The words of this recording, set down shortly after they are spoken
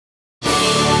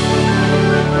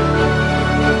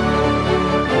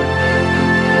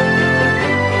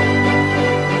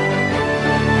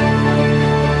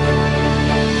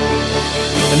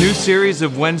series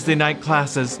of Wednesday night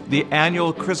classes, the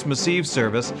annual Christmas Eve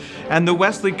service, and the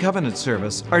Wesley Covenant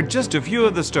Service are just a few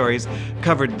of the stories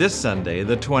covered this Sunday,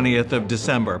 the 20th of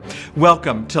December.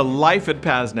 Welcome to Life at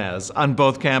PazNaz on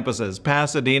both campuses,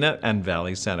 Pasadena and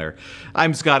Valley Center.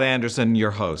 I'm Scott Anderson, your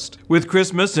host. With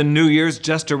Christmas and New Year's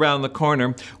just around the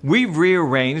corner, we've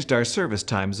rearranged our service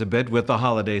times a bit with the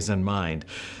holidays in mind.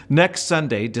 Next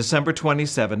Sunday, December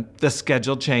 27th, the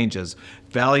schedule changes.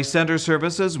 Valley Center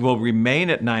services will remain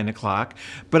at 9 o'clock,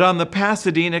 but on the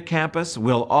Pasadena campus,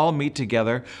 we'll all meet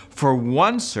together for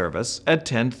one service at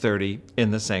 10:30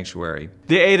 in the sanctuary.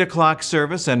 The 8 o'clock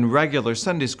service and regular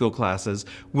Sunday school classes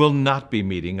will not be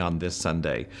meeting on this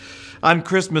Sunday. On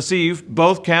Christmas Eve,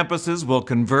 both campuses will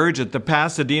converge at the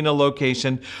Pasadena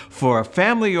location for a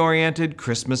family-oriented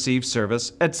Christmas Eve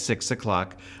service at 6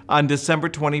 o'clock on December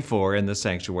 24 in the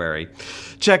sanctuary.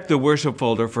 Check the worship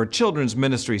folder for children's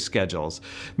ministry schedules.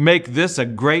 Make this a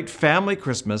great family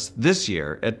Christmas this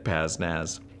year at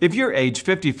PazNaz. If you're age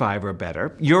 55 or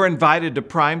better, you're invited to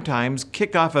Primetime's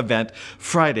kickoff event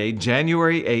Friday,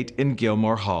 January 8 in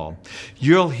Gilmore Hall.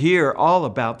 You'll hear all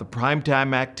about the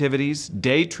Primetime activities,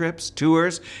 day trips,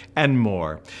 tours, and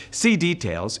more. See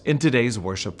details in today's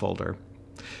worship folder.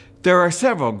 There are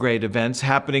several great events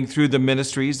happening through the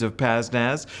ministries of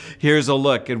PazNaz. Here's a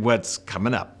look at what's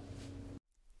coming up.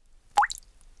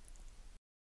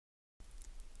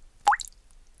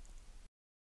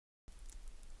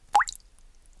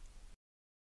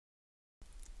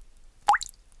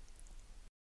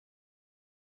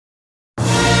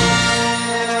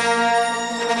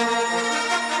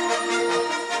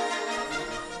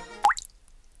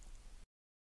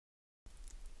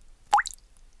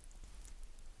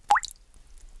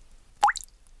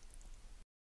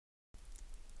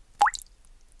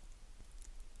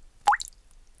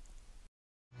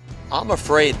 I'm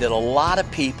afraid that a lot of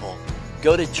people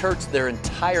go to church their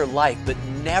entire life but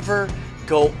never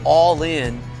go all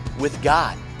in with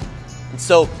God. And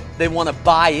so they want to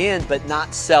buy in but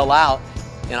not sell out.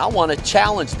 And I want to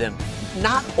challenge them.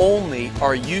 Not only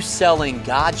are you selling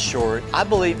God short, I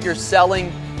believe you're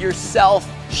selling yourself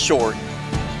short.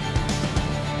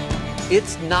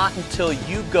 It's not until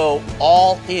you go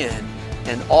all in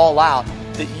and all out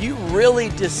that you really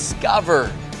discover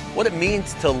what it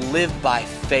means to live by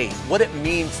faith, what it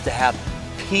means to have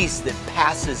peace that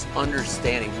passes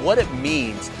understanding, what it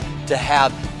means to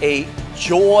have a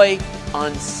joy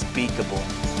unspeakable.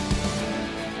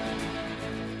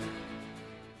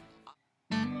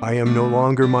 I am no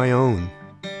longer my own,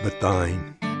 but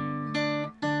thine.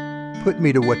 Put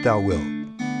me to what thou wilt.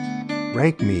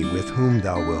 Rank me with whom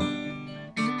thou wilt.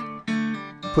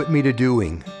 Put me to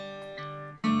doing.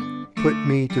 Put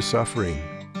me to suffering.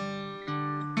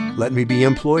 Let me be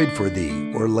employed for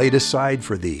thee, or laid aside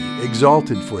for thee,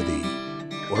 exalted for thee,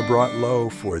 or brought low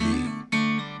for thee.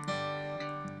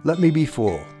 Let me be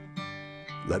full.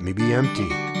 Let me be empty.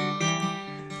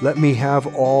 Let me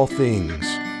have all things.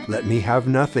 Let me have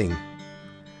nothing.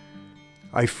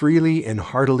 I freely and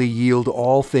heartily yield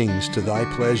all things to thy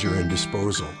pleasure and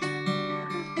disposal.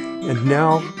 And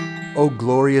now, O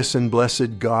glorious and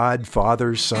blessed God,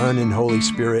 Father, Son, and Holy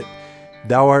Spirit,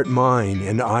 thou art mine,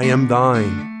 and I am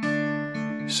thine.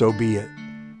 So be it.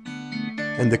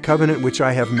 And the covenant which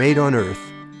I have made on earth,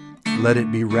 let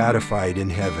it be ratified in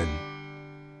heaven.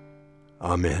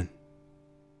 Amen.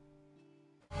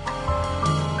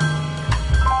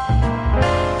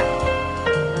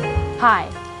 Hi,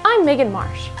 I'm Megan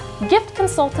Marsh, gift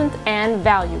consultant and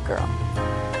value girl.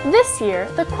 This year,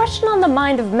 the question on the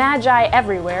mind of Magi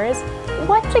everywhere is,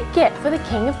 what to get for the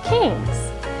King of Kings?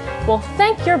 Well,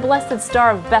 thank your blessed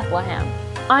Star of Bethlehem.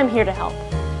 I'm here to help.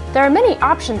 There are many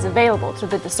options available to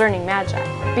the discerning Magi,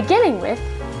 beginning with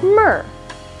Myrrh,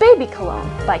 Baby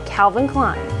Cologne by Calvin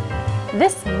Klein.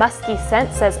 This musky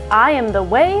scent says, I am the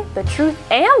way, the truth,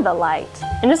 and the light,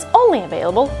 and is only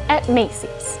available at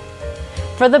Macy's.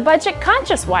 For the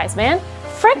budget-conscious wise man,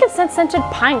 frankincense-scented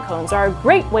pine cones are a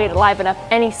great way to liven up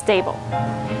any stable.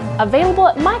 Available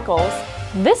at Michael's,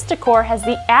 this decor has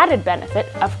the added benefit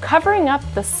of covering up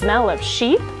the smell of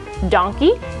sheep,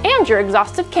 donkey, and your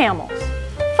exhausted camels.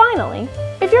 Finally,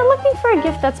 if you're looking for a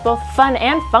gift that's both fun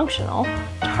and functional,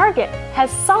 Target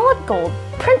has solid gold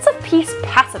Prince of Peace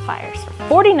pacifiers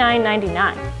for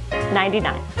 $49.99.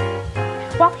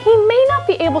 While he may not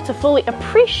be able to fully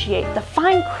appreciate the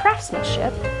fine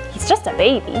craftsmanship, he's just a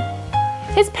baby,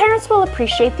 his parents will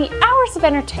appreciate the hours of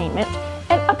entertainment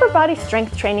and upper body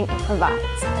strength training it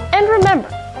provides. And remember,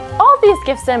 all these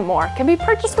gifts and more can be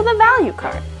purchased with a value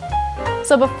card.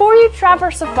 So before you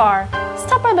traverse afar,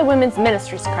 stop by the Women's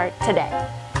Ministries cart today.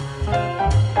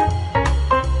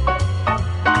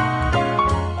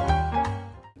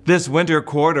 This winter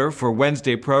quarter for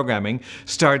Wednesday programming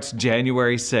starts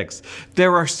January 6th.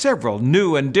 There are several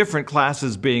new and different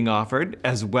classes being offered,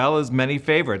 as well as many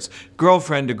favorites,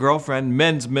 Girlfriend to Girlfriend,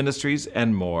 Men's Ministries,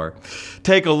 and more.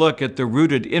 Take a look at the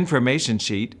Rooted information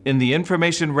sheet in the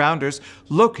information rounders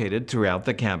located throughout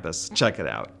the campus. Check it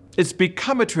out. It's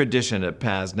become a tradition at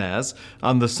PazNaz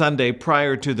on the Sunday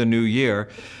prior to the new year.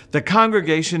 The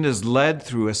congregation is led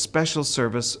through a special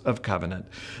service of covenant,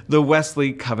 the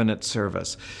Wesley Covenant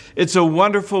Service. It's a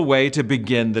wonderful way to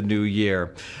begin the new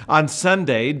year. On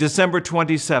Sunday, December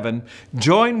 27,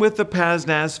 join with the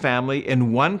PazNaz family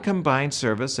in one combined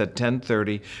service at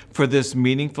 10:30 for this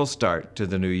meaningful start to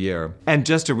the new year. And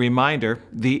just a reminder,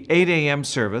 the 8 a.m.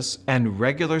 service and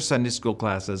regular Sunday school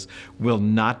classes will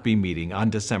not be meeting on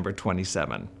December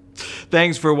 27.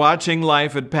 Thanks for watching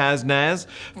Life at PazNaz.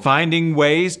 Finding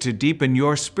ways to deepen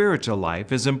your spiritual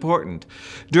life is important.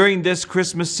 During this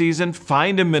Christmas season,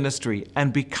 find a ministry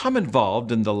and become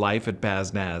involved in the Life at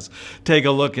PazNaz. Take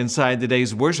a look inside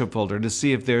today's worship folder to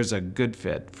see if there's a good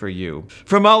fit for you.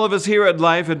 From all of us here at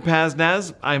Life at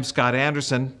PazNaz, I'm Scott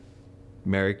Anderson.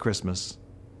 Merry Christmas.